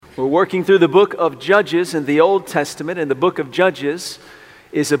We're working through the book of Judges in the Old Testament, and the book of Judges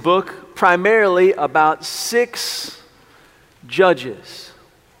is a book primarily about 6 judges.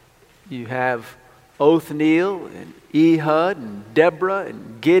 You have Othniel and Ehud and Deborah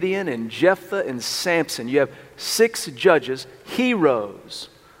and Gideon and Jephthah and Samson. You have 6 judges, heroes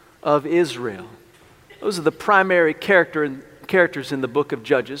of Israel. Those are the primary characters in the book of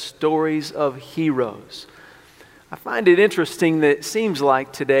Judges, stories of heroes. I find it interesting that it seems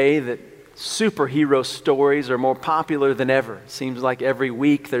like today that superhero stories are more popular than ever. It seems like every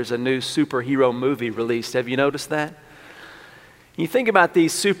week there's a new superhero movie released. Have you noticed that? You think about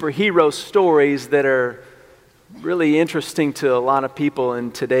these superhero stories that are really interesting to a lot of people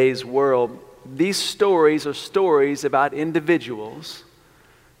in today's world. These stories are stories about individuals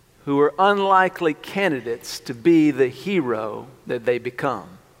who are unlikely candidates to be the hero that they become.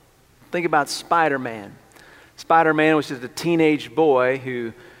 Think about Spider-Man. Spider-Man was just a teenage boy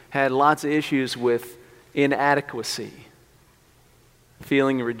who had lots of issues with inadequacy,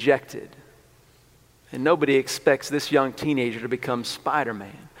 feeling rejected. And nobody expects this young teenager to become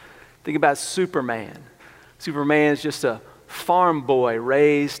Spider-Man. Think about Superman. Superman is just a farm boy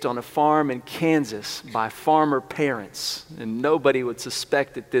raised on a farm in Kansas by farmer parents. And nobody would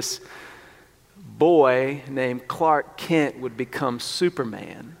suspect that this boy named Clark Kent would become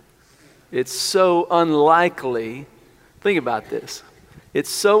Superman. It's so unlikely. Think about this. It's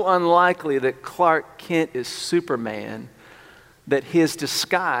so unlikely that Clark Kent is Superman that his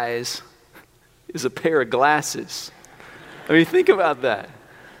disguise is a pair of glasses. I mean, think about that.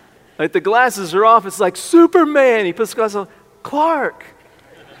 Like the glasses are off, it's like Superman. He puts the glasses on, Clark.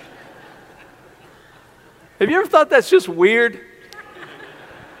 Have you ever thought that's just weird?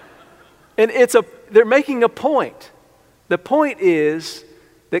 And they're making a point. The point is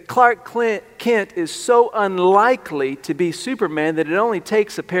that Clark Kent is so unlikely to be Superman that it only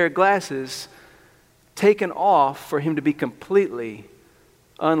takes a pair of glasses taken off for him to be completely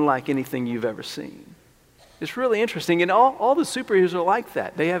unlike anything you've ever seen. It's really interesting. And all the superheroes are like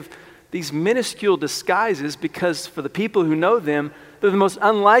that. They have these minuscule disguises because for the people who know them, they're the most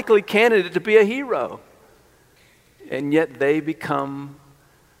unlikely candidate to be a hero. And yet they become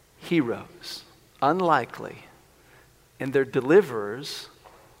heroes. Unlikely. And they're deliverers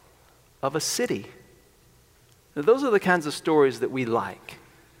of a city. Now, those are the kinds of stories that we like.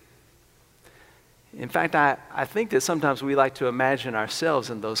 In fact, I think that sometimes we like to imagine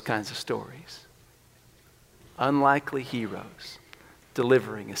ourselves in those kinds of stories. Unlikely heroes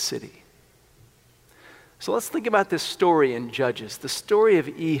delivering a city. So let's think about this story in Judges, the story of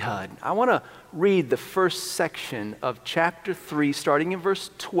Ehud. I want to read the first section of chapter 3, starting in verse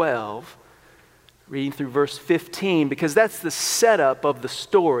 12, reading through verse 15, because that's the setup of the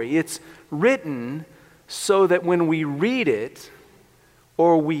story. It's written so that when we read it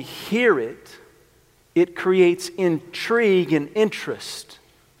or we hear it, it creates intrigue and interest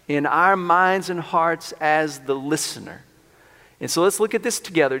in our minds and hearts as the listener. And so let's look at this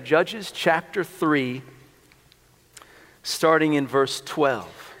together. Judges chapter 3, starting in verse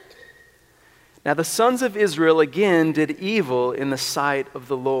 12. Now the sons of Israel again did evil in the sight of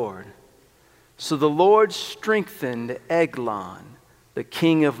the Lord. So the Lord strengthened Eglon, the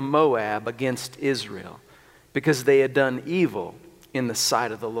king of Moab, against Israel, because they had done evil in the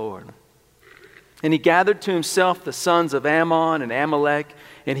sight of the Lord. And he gathered to himself the sons of Ammon and Amalek,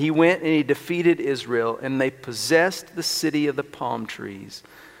 and he went and he defeated Israel, and they possessed the city of the palm trees.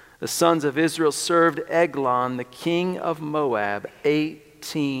 The sons of Israel served Eglon, the king of Moab,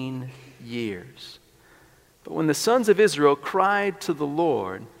 18 years. But when the sons of Israel cried to the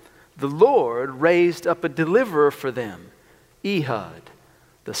Lord raised up a deliverer for them, Ehud,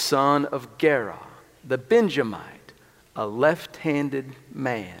 the son of Gera, the Benjamite, a left-handed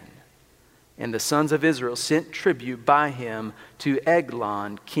man. And the sons of Israel sent tribute by him to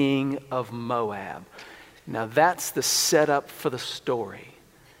Eglon, king of Moab. Now that's the setup for the story.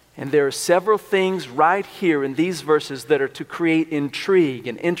 And there are several things right here in these verses that are to create intrigue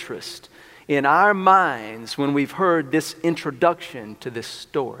and interest in our minds when we've heard this introduction to this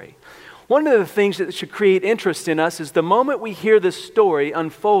story. One of the things that should create interest in us is the moment we hear this story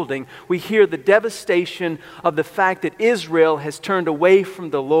unfolding, we hear the devastation of the fact that Israel has turned away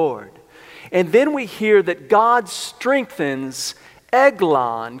from the Lord. And then we hear that God strengthens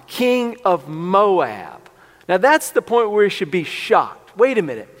Eglon, king of Moab. Now that's the point where we should be shocked. Wait a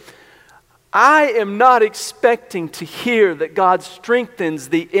minute. I am not expecting to hear that God strengthens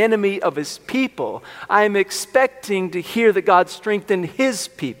the enemy of his people. I am expecting to hear that God strengthened his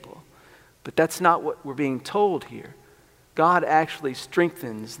people. But that's not what we're being told here. God actually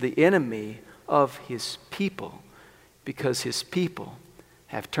strengthens the enemy of his people because his people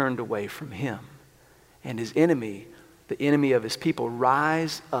have turned away from him. And his enemy, the enemy of his people,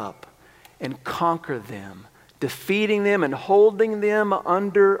 rise up and conquer them, defeating them and holding them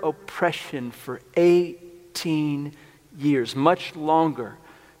under oppression for 18 years, much longer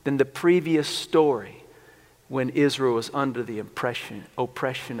than the previous story when Israel was under the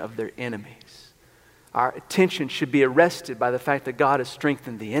oppression of their enemies. Our attention should be arrested by the fact that God has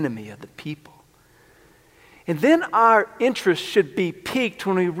strengthened the enemy of the people. And then our interest should be piqued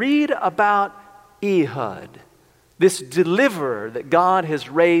when we read about Ehud, this deliverer that God has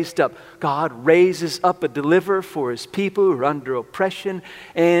raised up. God raises up a deliverer for his people who are under oppression,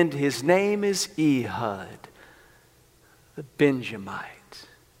 and his name is Ehud, the Benjamite.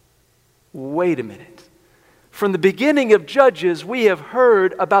 Wait a minute. From the beginning of Judges, we have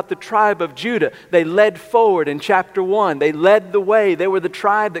heard about the tribe of Judah. They led forward in chapter 1. They led the way. They were the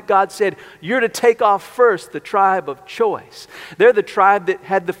tribe that God said, you're to take off first, the tribe of choice. They're the tribe that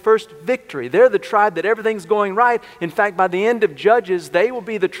had the first victory. They're the tribe that everything's going right. In fact, by the end of Judges, they will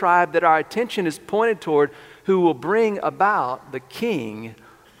be the tribe that our attention is pointed toward, who will bring about the king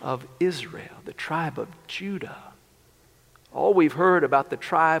of Israel, the tribe of Judah. All we've heard about the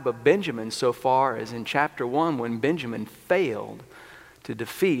tribe of Benjamin so far is in chapter 1 when Benjamin failed to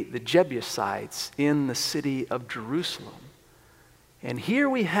defeat the Jebusites in the city of Jerusalem. And here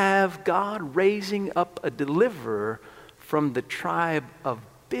we have God raising up a deliverer from the tribe of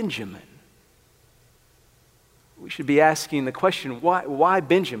Benjamin. We should be asking the question, why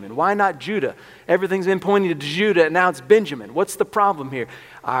Benjamin? Why not Judah? Everything's been pointing to Judah and now it's Benjamin. What's the problem here?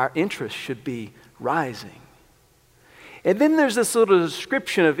 Our interest should be rising. And then there's this little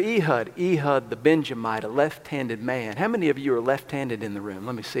description of Ehud the Benjamite, a left-handed man. How many of you are left-handed in the room?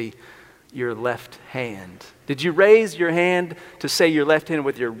 Let me see your left hand. Did you raise your hand to say you're left-handed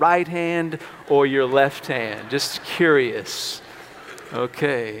with your right hand or your left hand? Just curious.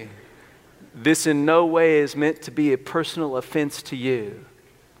 Okay. This in no way is meant to be a personal offense to you.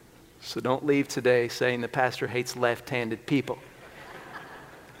 So don't leave today saying the pastor hates left-handed people.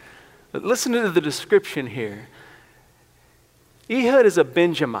 But listen to the description here. Ehud is a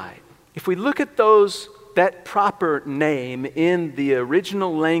Benjamite. If we look at that proper name in the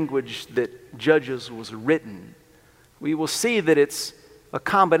original language that Judges was written, we will see that it's a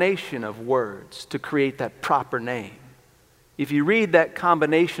combination of words to create that proper name. If you read that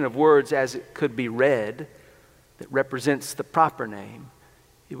combination of words as it could be read, that represents the proper name,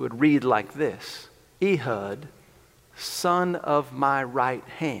 it would read like this: Ehud, son of my right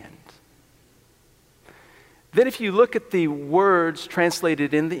hand. Then if you look at the words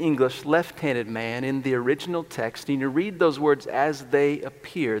translated in the English, left-handed man, in the original text, and you read those words as they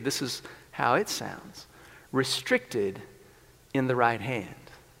appear, this is how it sounds: restricted in the right hand.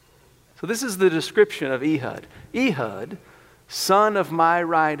 So this is the description of Ehud. Ehud, son of my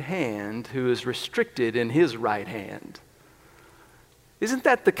right hand, who is restricted in his right hand. Isn't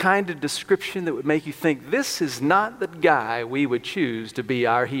that the kind of description that would make you think this is not the guy we would choose to be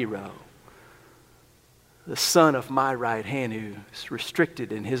our hero? The son of my right hand who is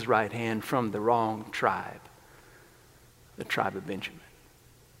restricted in his right hand from the wrong tribe, the tribe of Benjamin.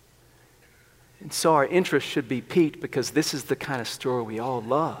 And so our interest should be piqued because this is the kind of story we all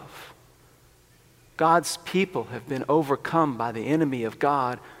love. God's people have been overcome by the enemy of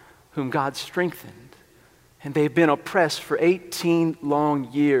God whom God strengthened. And they've been oppressed for 18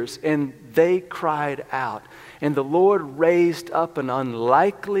 long years, and they cried out. And the Lord raised up an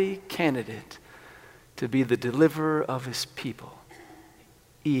unlikely candidate to be the deliverer of his people,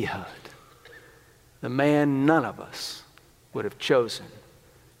 Ehud, the man none of us would have chosen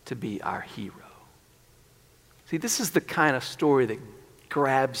to be our hero. See, this is the kind of story that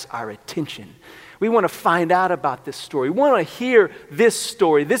grabs our attention. We want to find out about this story. We want to hear this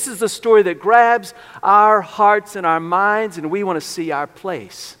story. This is the story that grabs our hearts and our minds, and we want to see our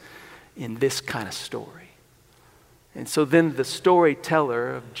place in this kind of story. And so then the storyteller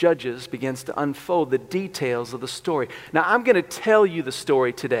of Judges begins to unfold the details of the story. Now, I'm going to tell you the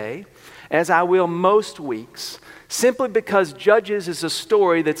story today, as I will most weeks, simply because Judges is a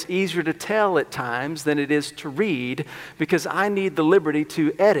story that's easier to tell at times than it is to read, because I need the liberty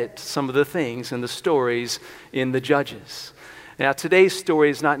to edit some of the things in the stories in the Judges. Now, today's story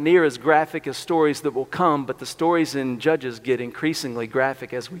is not near as graphic as stories that will come, but the stories in Judges get increasingly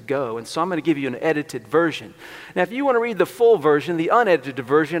graphic as we go. And so I'm going to give you an edited version. Now, if you want to read the full version, the unedited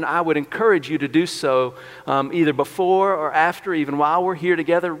version, I would encourage you to do so either before or after, even while we're here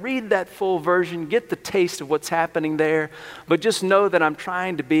together. Read that full version, get the taste of what's happening there. But just know that I'm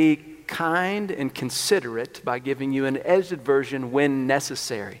trying to be kind and considerate by giving you an edited version when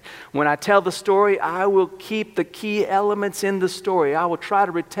necessary. When I tell the story, I will keep the key elements in the story. I will try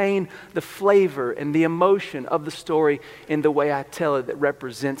to retain the flavor and the emotion of the story in the way I tell it that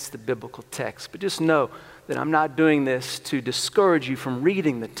represents the biblical text. But just know that I'm not doing this to discourage you from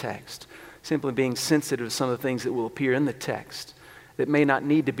reading the text, simply being sensitive to some of the things that will appear in the text that may not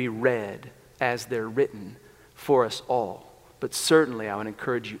need to be read as they're written for us all. But certainly I would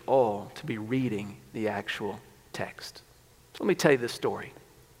encourage you all to be reading the actual text. So let me tell you this story.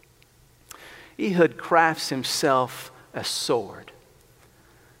 Ehud crafts himself a sword.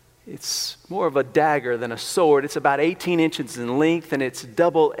 It's more of a dagger than a sword. It's about 18 inches in length, and it's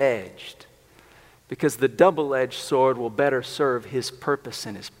double-edged, because the double-edged sword will better serve his purpose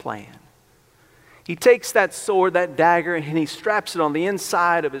and his plan. He takes that sword, that dagger, and he straps it on the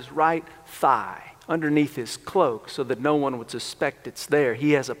inside of his right thigh, underneath his cloak, so that no one would suspect it's there.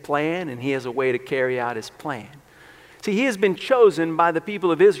 He has a plan, and he has a way to carry out his plan. See, he has been chosen by the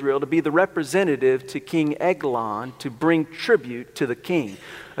people of Israel to be the representative to King Eglon to bring tribute to the king.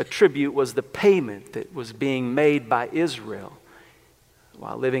 A tribute was the payment that was being made by Israel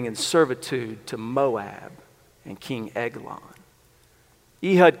while living in servitude to Moab and King Eglon.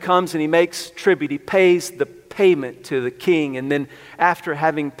 Ehud comes and he makes tribute. He pays the payment to the king. And then after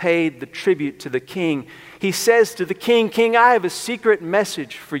having paid the tribute to the king, he says to the king, "King, I have a secret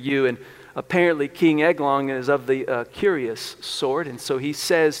message for you." And apparently King Eglon is of the curious sort. And so he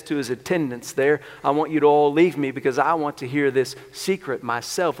says to his attendants there, "I want you to all leave me because I want to hear this secret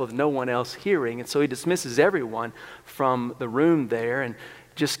myself with no one else hearing." And so he dismisses everyone from the room there and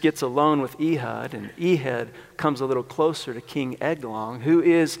just gets alone with Ehud, and Ehud comes a little closer to King Eglon, who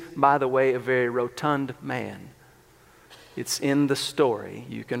is, by the way, a very rotund man. It's in the story.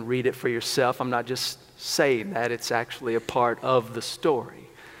 You can read it for yourself. I'm not just saying that. It's actually a part of the story.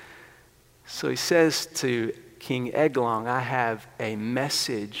 So he says to King Eglon, "I have a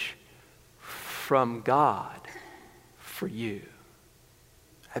message from God for you."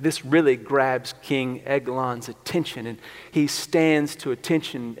 This really grabs King Eglon's attention, and he stands to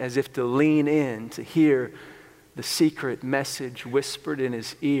attention as if to lean in to hear the secret message whispered in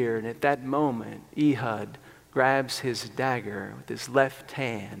his ear. And at that moment, Ehud grabs his dagger with his left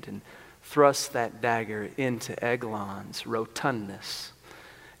hand and thrusts that dagger into Eglon's rotundness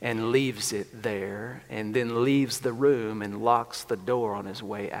and leaves it there, and then leaves the room and locks the door on his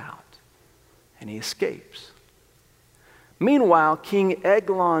way out. And he escapes. Meanwhile, King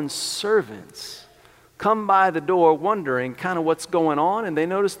Eglon's servants come by the door wondering kind of what's going on, and they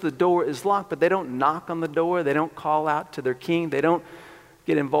notice the door is locked, but they don't knock on the door. They don't call out to their king. They don't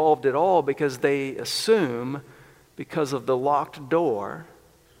get involved at all because they assume, because of the locked door,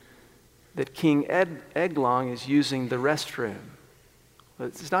 that King Eglon is using the restroom. But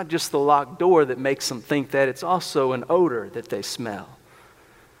it's not just the locked door that makes them think that. It's also an odor that they smell.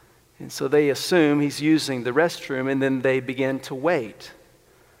 And so they assume he's using the restroom, and then they begin to wait.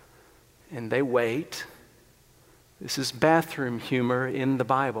 And they wait. This is bathroom humor in the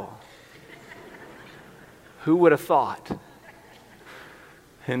Bible. Who would have thought?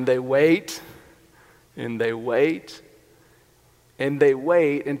 And they wait, and they wait, and they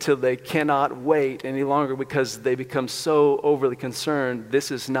wait until they cannot wait any longer because they become so overly concerned.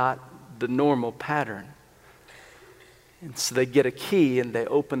 This is not the normal pattern. And so they get a key and they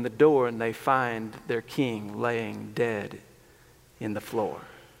open the door and they find their king laying dead in the floor.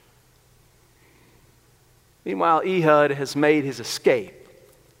 Meanwhile, Ehud has made his escape.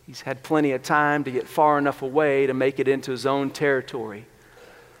 He's had plenty of time to get far enough away to make it into his own territory.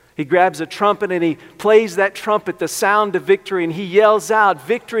 He grabs a trumpet and he plays that trumpet, the sound of victory, and he yells out,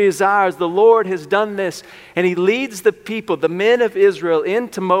 "Victory is ours, the Lord has done this." And he leads the people, the men of Israel,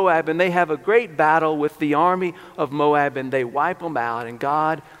 into Moab, and they have a great battle with the army of Moab, and they wipe them out, and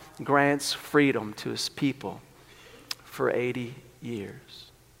God grants freedom to his people for 80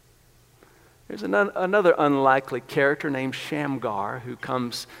 years. There's another unlikely character named Shamgar who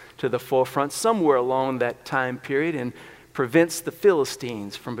comes to the forefront somewhere along that time period and prevents the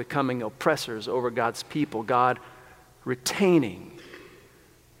Philistines from becoming oppressors over God's people. God retaining,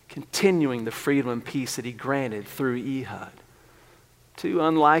 continuing the freedom and peace that he granted through Ehud. Two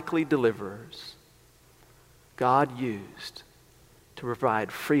unlikely deliverers God used to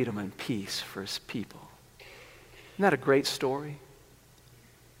provide freedom and peace for his people. Isn't that a great story?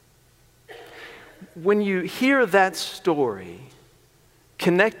 When you hear that story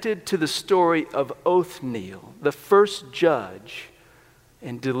connected to the story of Othniel, the first judge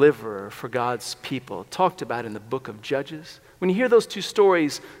and deliverer for God's people, talked about in the book of Judges, when you hear those two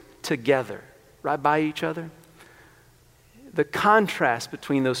stories together, right by each other, The contrast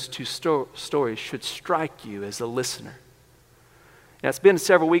between those two stories should strike you as a listener. Now, it's been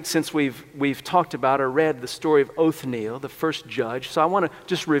several weeks since we've talked about or read the story of Othniel, the first judge. So I want to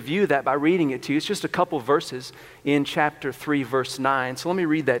just review that by reading it to you. It's just a couple verses in chapter 3, verse 9. So let me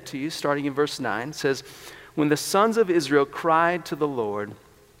read that to you, starting in verse 9. It says, "When the sons of Israel cried to the Lord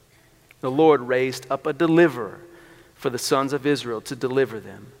raised up a deliverer for the sons of Israel to deliver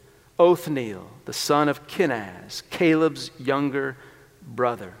them. Othniel, the son of Kenaz, Caleb's younger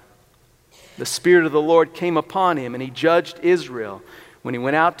brother. The Spirit of the Lord came upon him, and he judged Israel. When he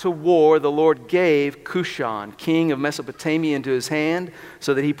went out to war, the Lord gave Cushan, king of Mesopotamia, into his hand,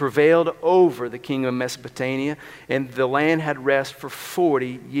 so that he prevailed over the king of Mesopotamia, and the land had rest for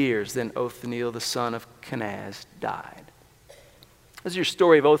 40 years. Then Othniel, the son of Kenaz, died." This is your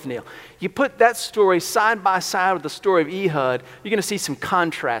story of Othniel. You put that story side by side with the story of Ehud, you're going to see some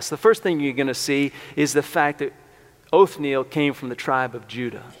contrast. The first thing you're going to see is the fact that Othniel came from the tribe of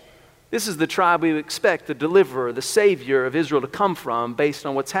Judah. This is the tribe we would expect the deliverer, the savior of Israel to come from based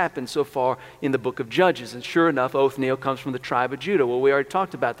on what's happened so far in the book of Judges. And sure enough, Othniel comes from the tribe of Judah. Well, we already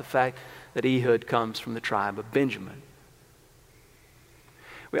talked about the fact that Ehud comes from the tribe of Benjamin.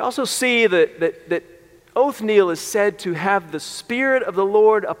 We also see that Othniel is said to have the Spirit of the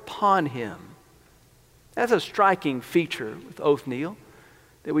Lord upon him. That's a striking feature with Othniel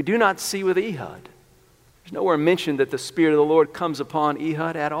that we do not see with Ehud. There's nowhere mentioned that the Spirit of the Lord comes upon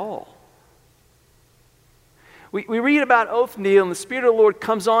Ehud at all. We read about Othniel, and the Spirit of the Lord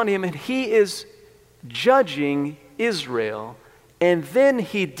comes on him, and he is judging Israel, and then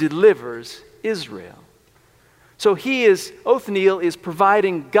he delivers Israel. So Othniel is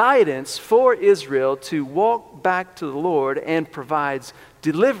providing guidance for Israel to walk back to the Lord, and provides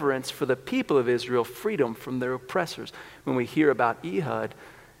deliverance for the people of Israel, freedom from their oppressors. When we hear about Ehud,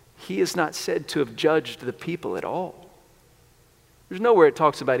 he is not said to have judged the people at all. There's nowhere it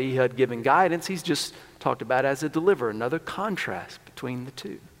talks about Ehud giving guidance. He's just talked about as a deliverer, another contrast between the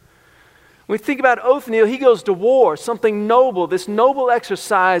two. When we think about Othniel, he goes to war, something noble, this noble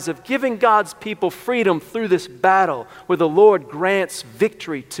exercise of giving God's people freedom through this battle where the Lord grants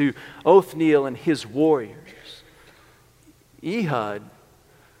victory to Othniel and his warriors. Ehud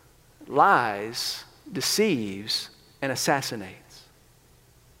lies, deceives, and assassinates.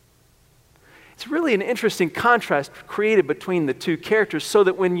 It's really an interesting contrast created between the two characters, so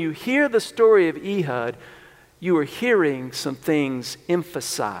that when you hear the story of Ehud, you are hearing some things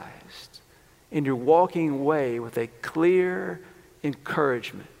emphasized, and you're walking away with a clear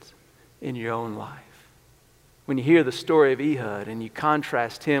encouragement in your own life. When you hear the story of Ehud and you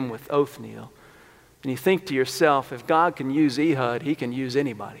contrast him with Othniel, and you think to yourself, if God can use Ehud, he can use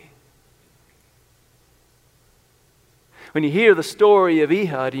anybody. When you hear the story of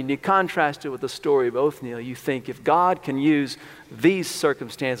Ehud and you contrast it with the story of Othniel, you think if God can use these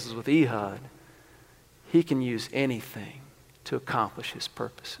circumstances with Ehud, he can use anything to accomplish his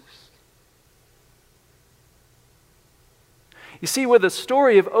purposes. You see, where the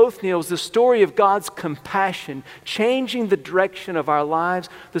story of Othniel is the story of God's compassion, changing the direction of our lives,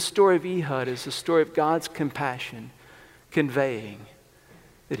 the story of Ehud is the story of God's compassion, conveying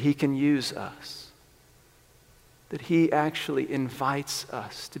that he can use us. That he actually invites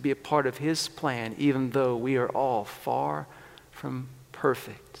us to be a part of his plan, even though we are all far from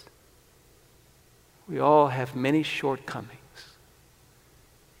perfect. We all have many shortcomings.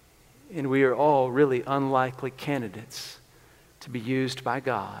 And we are all really unlikely candidates to be used by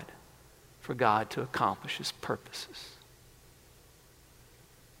God for God to accomplish his purposes.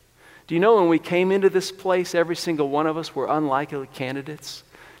 Do you know when we came into this place, every single one of us were unlikely candidates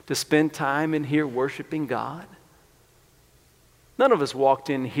to spend time in here worshiping God? None of us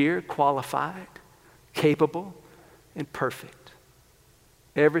walked in here qualified, capable, and perfect.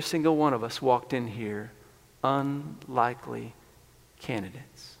 Every single one of us walked in here unlikely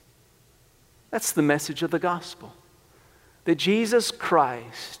candidates. That's the message of the gospel. That Jesus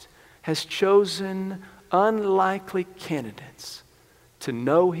Christ has chosen unlikely candidates to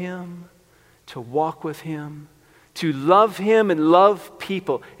know him, to walk with him, to love him and love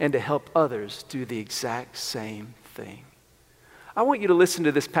people, and to help others do the exact same thing. I want you to listen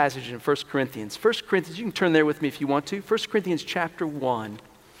to this passage in 1 Corinthians. 1 Corinthians, you can turn there with me if you want to. 1 Corinthians chapter 1.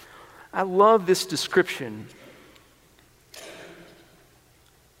 I love this description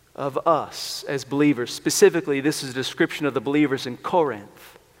of us as believers. Specifically, this is a description of the believers in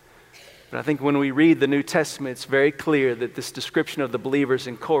Corinth. But I think when we read the New Testament, it's very clear that this description of the believers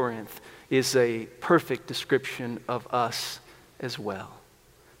in Corinth is a perfect description of us as well.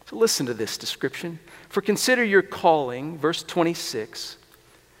 So listen to this description. For consider your calling, verse 26.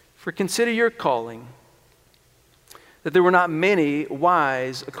 For consider your calling, that there were not many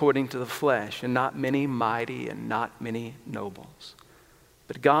wise according to the flesh, and not many mighty, and not many nobles.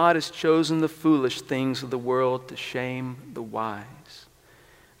 But God has chosen the foolish things of the world to shame the wise.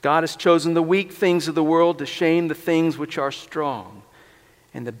 God has chosen the weak things of the world to shame the things which are strong,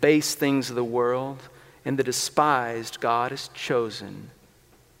 and the base things of the world, and the despised God has chosen,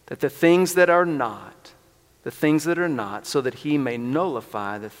 that the things that are not, so that he may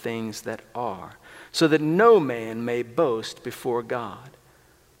nullify the things that are, so that no man may boast before God.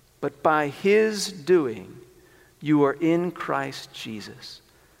 But by his doing, you are in Christ Jesus,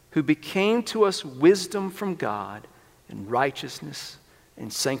 who became to us wisdom from God, and righteousness,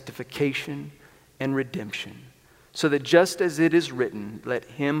 and sanctification, and redemption, so that just as it is written, let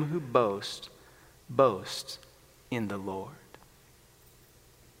him who boasts, boast in the Lord.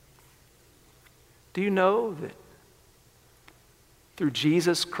 Do you know that through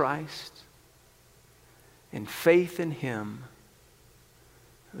Jesus Christ and faith in him,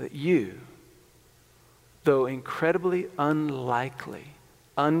 that you, though incredibly unlikely,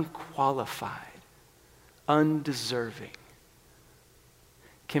 unqualified, undeserving,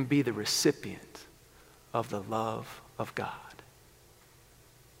 can be the recipient of the love of God?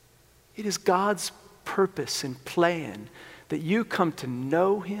 It is God's purpose and plan that you come to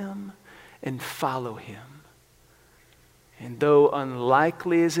know him and follow him. And though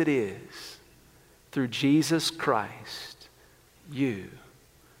unlikely as it is, through Jesus Christ, you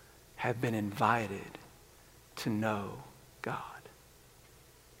have been invited to know God.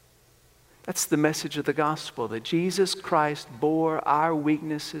 That's the message of the gospel, that Jesus Christ bore our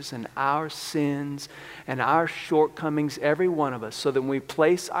weaknesses and our sins and our shortcomings, every one of us, so that when we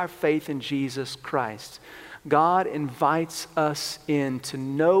place our faith in Jesus Christ, God invites us in to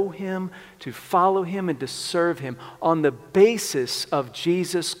know him, to follow him, and to serve him on the basis of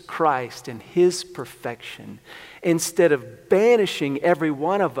Jesus Christ and his perfection, instead of banishing every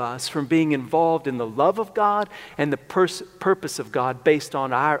one of us from being involved in the love of God and the purpose of God based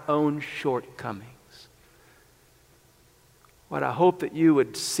on our own shortcomings. What I hope that you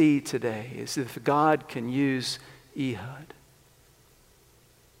would see today is that if God can use Ehud,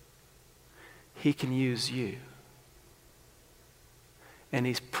 he can use you. And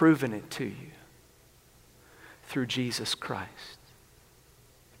he's proven it to you through Jesus Christ.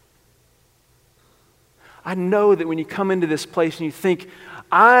 I know that when you come into this place and you think,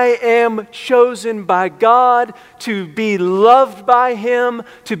 I am chosen by God to be loved by him,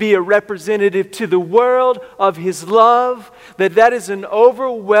 to be a representative to the world of his love, that is an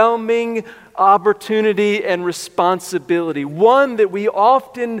overwhelming opportunity and responsibility. One that we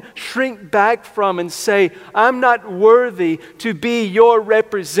often shrink back from and say, I'm not worthy to be your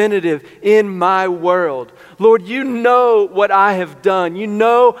representative in my world. Lord, you know what I have done. You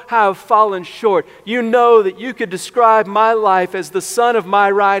know how I've fallen short. You know that you could describe my life as the son of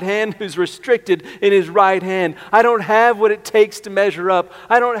my right hand who's restricted in his right hand. I don't have what it takes to measure up.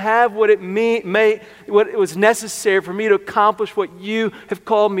 I don't have what it was necessary for me to accomplish what you have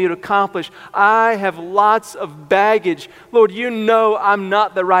called me to accomplish. I have lots of baggage. Lord, you know I'm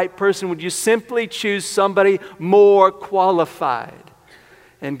not the right person. Would you simply choose somebody more qualified?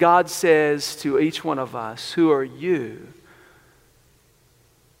 And God says to each one of us, who are you?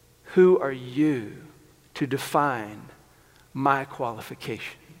 Who are you to define my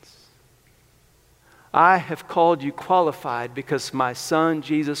qualifications? I have called you qualified because my Son,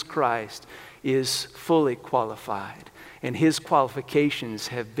 Jesus Christ, is fully qualified. And his qualifications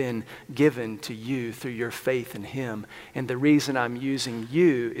have been given to you through your faith in him. And the reason I'm using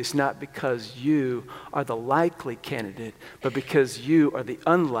you is not because you are the likely candidate, but because you are the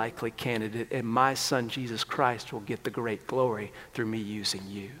unlikely candidate, and my Son Jesus Christ will get the great glory through me using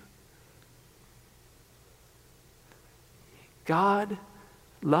you. God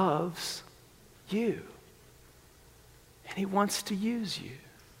loves you, and he wants to use you.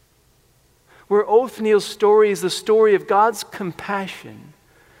 Where Othniel's story is the story of God's compassion,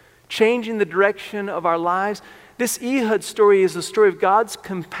 changing the direction of our lives, this Ehud story is the story of God's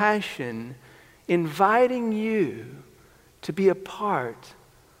compassion, inviting you to be a part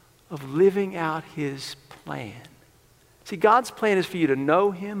of living out his plan. See, God's plan is for you to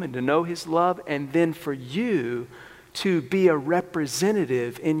know him and to know his love, and then for you to be a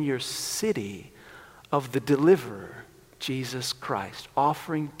representative in your city of the deliverer, Jesus Christ,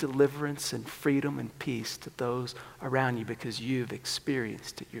 offering deliverance and freedom and peace to those around you because you've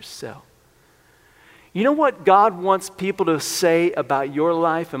experienced it yourself. You know what God wants people to say about your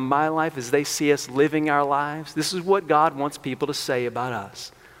life and my life as they see us living our lives? This is what God wants people to say about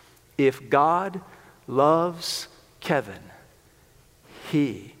us. If God loves Kevin,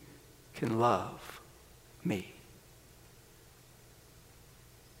 he can love me.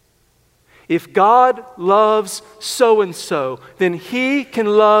 If God loves so-and-so, then He can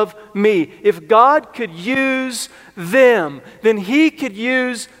love me. If God could use them, then He could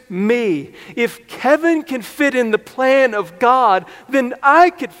use me. If Kevin can fit in the plan of God, then I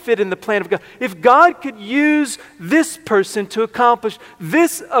could fit in the plan of God. If God could use this person to accomplish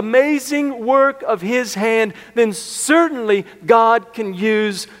this amazing work of His hand, then certainly God can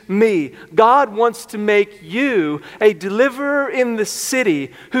use me. God wants to make you a deliverer in the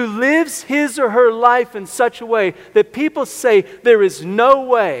city who lives his or her life in such a way that people say there is no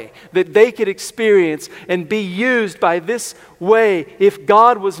way that they could experience and be used by this way if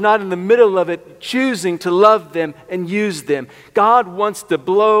God was not in the middle of it, choosing to love them and use them. God wants to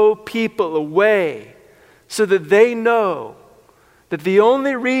blow people away so that they know that the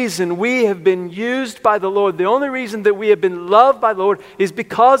only reason we have been used by the Lord, the only reason that we have been loved by the Lord is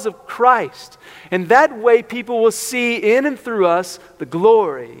because of Christ. And that way people will see in and through us the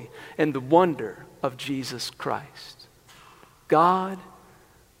glory and the wonder of Jesus Christ. God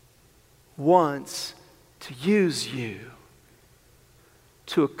wants to use you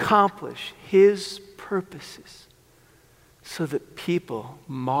to accomplish His purposes so that people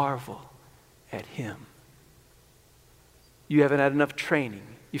marvel at Him. You haven't had enough training.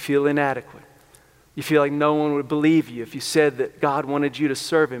 You feel inadequate. You feel like no one would believe you if you said that God wanted you to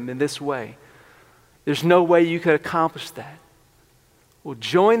serve Him in this way. There's no way you could accomplish that. Well,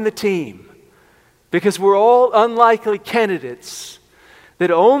 join the team, because we're all unlikely candidates that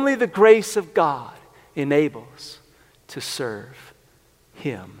only the grace of God enables to serve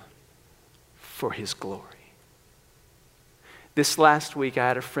Him for His glory. This last week, I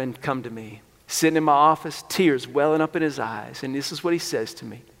had a friend come to me, sitting in my office, tears welling up in his eyes, and this is what he says to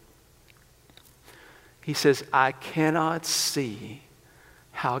me. He says, I cannot see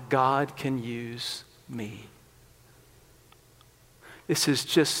how God can use me. This is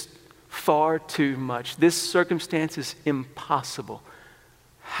just far too much. This circumstance is impossible.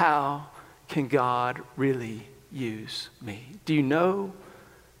 How can God really use me? Do you know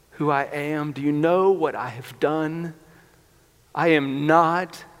who I am? Do you know what I have done? I am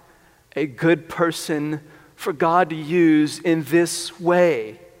not a good person for God to use in this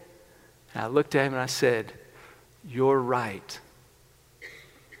way. And I looked at him and I said, you're right.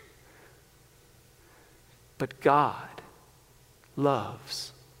 But God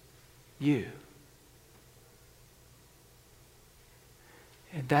loves you.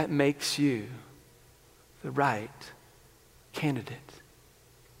 And that makes you the right candidate.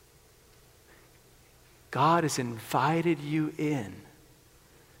 God has invited you in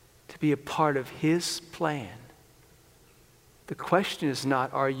to be a part of His plan. The question is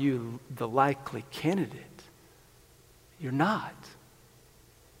not, are you the likely candidate? You're not.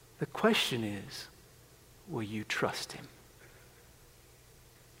 The question is, will you trust Him?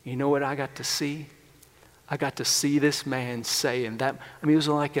 You know what I got to see? I got to see this man say, and that, it was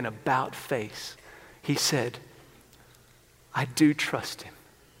like an about face. He said, I do trust Him.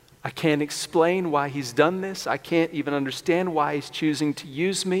 I can't explain why He's done this. I can't even understand why He's choosing to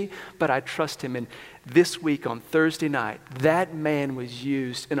use me, but I trust Him. And this week on Thursday night, that man was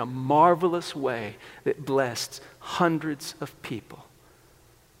used in a marvelous way that blessed hundreds of people.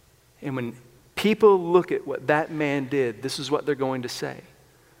 And when people look at what that man did, this is what they're going to say.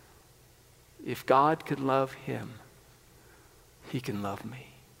 If God could love him, He can love me.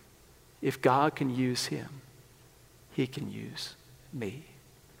 If God can use him, He can use me.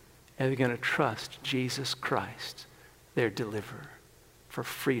 And they're going to trust Jesus Christ, their deliverer, for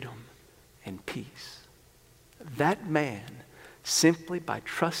freedom and peace. That man, simply by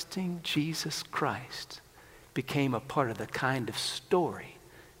trusting Jesus Christ, became a part of the kind of story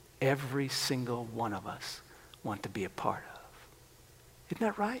every single one of us want to be a part of. Isn't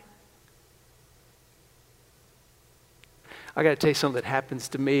that right? I got to tell you something that happens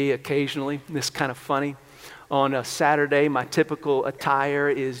to me occasionally. This is kind of funny. On a Saturday, my typical attire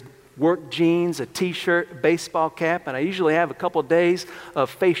is work jeans, a t-shirt, a baseball cap, and I usually have a couple days of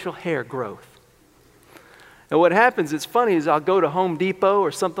facial hair growth. And what happens, it's funny, is I'll go to Home Depot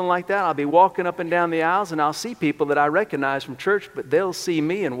or something like that. I'll be walking up and down the aisles, and I'll see people that I recognize from church, but they'll see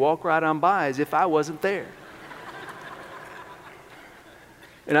me and walk right on by as if I wasn't there.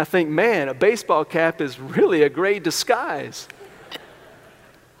 And I think, man, a baseball cap is really a great disguise.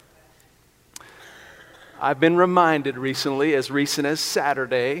 I've been reminded recently, as recent as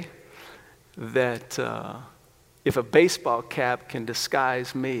Saturday, that if a baseball cap can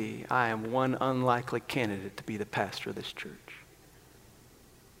disguise me, I am one unlikely candidate to be the pastor of this church.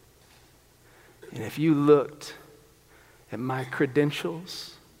 And if you looked at my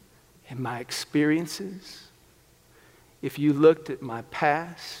credentials and my experiences, if you looked at my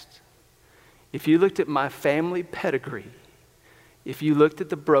past, if you looked at my family pedigree, if you looked at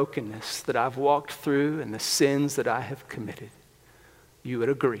the brokenness that I've walked through and the sins that I have committed, you would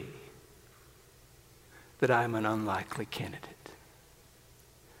agree that I am an unlikely candidate.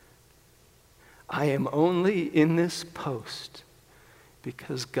 I am only in this post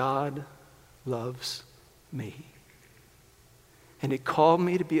because God loves me. And he called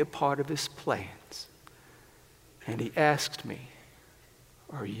me to be a part of his plans. And he asked me,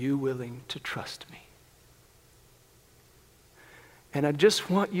 are you willing to trust me? And I just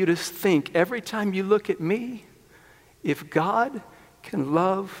want you to think, every time you look at me, if God can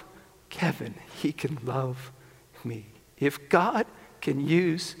love Kevin, he can love me. If God can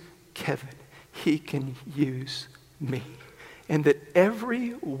use Kevin, he can use me. And that every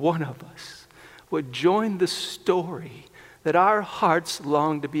one of us would join the story that our hearts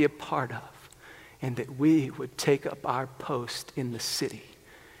long to be a part of, and that we would take up our post in the city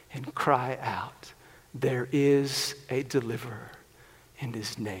and cry out, there is a deliverer, and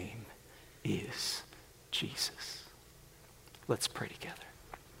his name is Jesus. Let's pray together.